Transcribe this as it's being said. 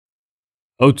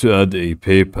How to add a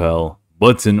PayPal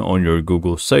button on your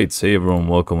Google Sites. Hey everyone,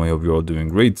 welcome. I hope you're all doing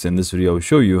great. In this video, I'll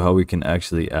show you how we can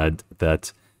actually add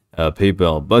that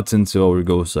PayPal button to our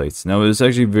Google Sites. Now, it's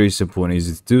actually very simple and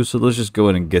easy to do, so let's just go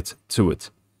ahead and get to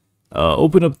it.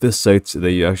 Open up this site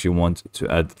that you actually want to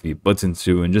add the button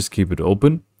to and just keep it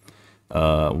open.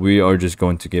 We are just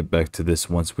going to get back to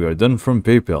this once we are done from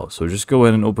PayPal. So just go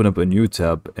ahead and open up a new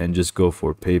tab and just go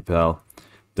for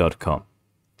paypal.com.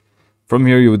 From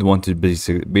here, you would want to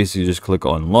basically just click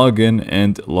on login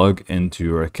and log into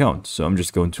your account. So I'm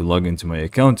just going to log into my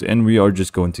account and we are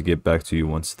just going to get back to you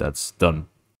once that's done.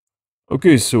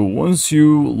 Okay, so once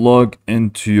you log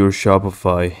into your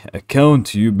Shopify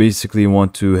account, you basically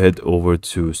want to head over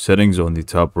to settings on the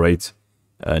top right.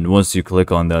 And once you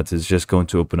click on that, it's just going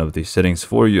to open up the settings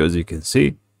for you, as you can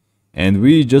see. And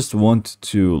we just want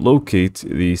to locate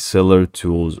the seller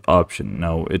tools option.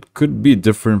 Now, it could be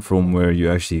different from where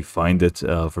you actually find it.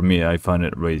 For me, I find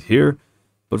it right here.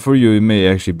 But for you, it may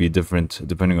actually be different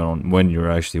depending on when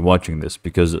you're actually watching this,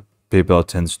 because PayPal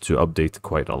tends to update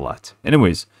quite a lot.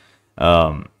 Anyways,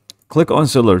 click on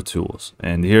seller tools.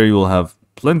 And here you will have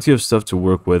plenty of stuff to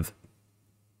work with,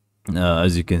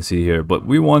 as you can see here. But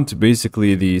we want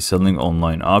basically the selling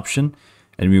online option.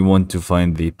 And we want to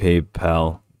find the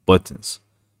PayPal buttons.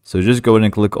 So just go ahead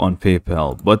and click on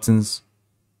PayPal buttons,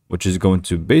 which is going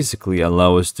to basically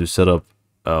allow us to set up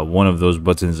one of those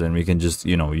buttons, and we can just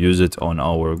use it on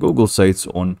our Google sites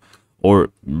or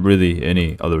really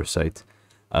any other site.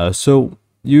 So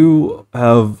you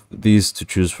have these to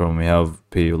choose from. We have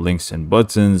pay links and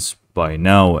buttons, buy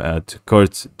now, add to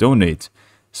cart, donate,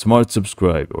 smart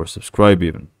subscribe or subscribe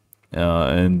even,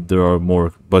 and there are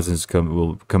more buttons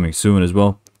coming soon as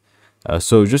well.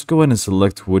 So just go ahead and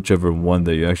select whichever one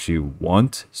that you actually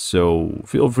want. So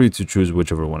feel free to choose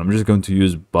whichever one. I'm just going to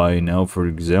use buy now, for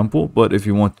example, but if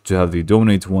you want to have the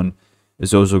donate one,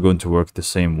 it's also going to work the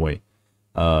same way.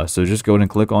 So just go ahead and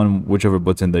click on whichever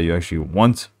button that you actually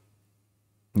want.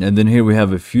 And then here we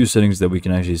have a few settings that we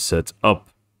can actually set up.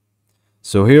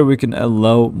 So here we can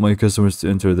allow my customers to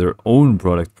enter their own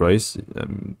product price.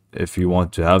 If you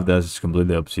want to have that, it's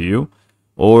completely up to you.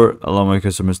 Or allow my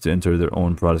customers to enter their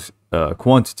own product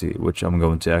quantity, which I'm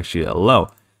going to actually allow.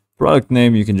 Product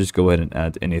name, you can just go ahead and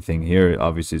add anything here.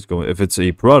 Obviously, if it's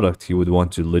a product, you would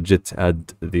want to legit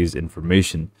add these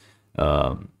information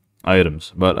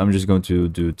items. But I'm just going to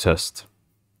do test.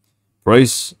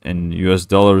 Price in US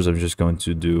dollars, I'm just going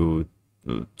to do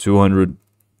 200.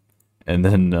 And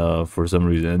then for some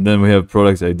reason, and then we have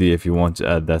product ID if you want to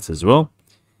add that as well.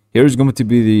 Here's going to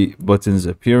be the button's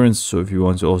appearance. So if you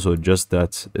want to also adjust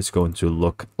that, it's going to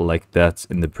look like that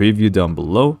in the preview down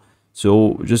below.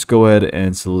 So just go ahead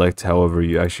and select however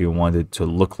you actually want it to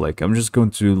look like. I'm just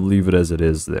going to leave it as it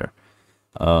is there.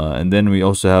 And then we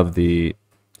also have the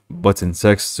button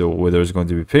text. So whether it's going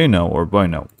to be pay now or buy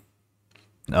now.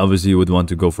 Obviously, you would want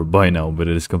to go for buy now, but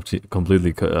it is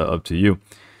completely up to you.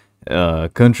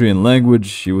 Country and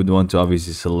language, you would want to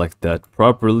obviously select that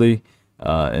properly.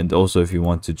 And also, if you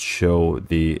want to show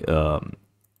the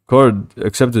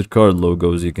accepted card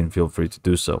logos, you can feel free to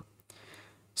do so.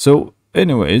 So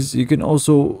anyways, you can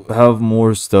also have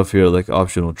more stuff here like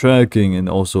optional tracking and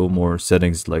also more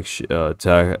settings like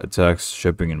tax,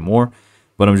 shipping, and more.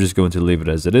 But I'm just going to leave it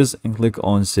as it is and click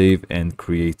on save and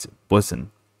create button.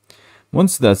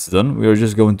 Once that's done, we are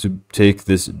just going to take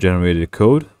this generated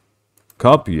code,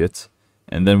 copy it,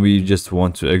 and then we just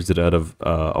want to exit out of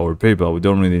our PayPal. We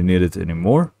don't really need it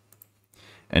anymore.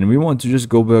 And we want to just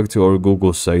go back to our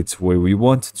Google Sites where we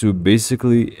want to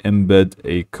basically embed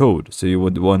a code. So you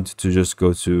would want to just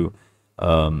go to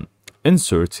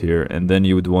insert here, and then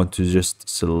you would want to just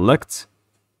select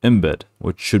embed,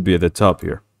 which should be at the top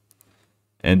here.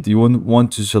 And you would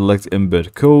want to select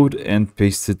embed code and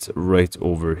paste it right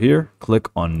over here. Click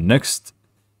on next.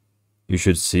 You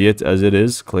should see it as it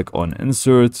is. Click on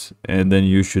insert, and then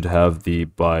you should have the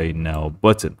buy now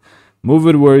button. Move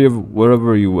it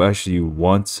wherever you actually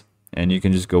want, and you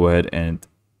can just go ahead and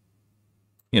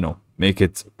make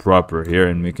it proper here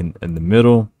and make it in the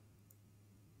middle,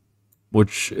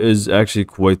 which is actually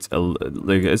quite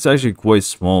it's actually quite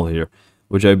small here,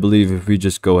 which I believe if we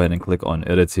just go ahead and click on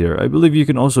edit here, I believe you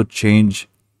can also change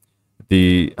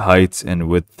the height and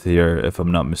width here if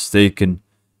I'm not mistaken.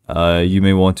 You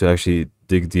may want to actually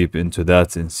dig deep into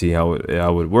that and see how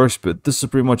it works, but this is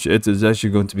pretty much it. It's actually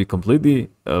going to be completely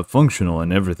functional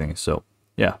and everything. So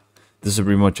yeah, this is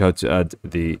pretty much how to add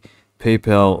the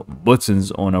PayPal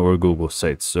buttons on our Google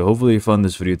sites. So hopefully you found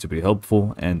this video to be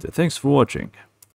helpful, and thanks for watching.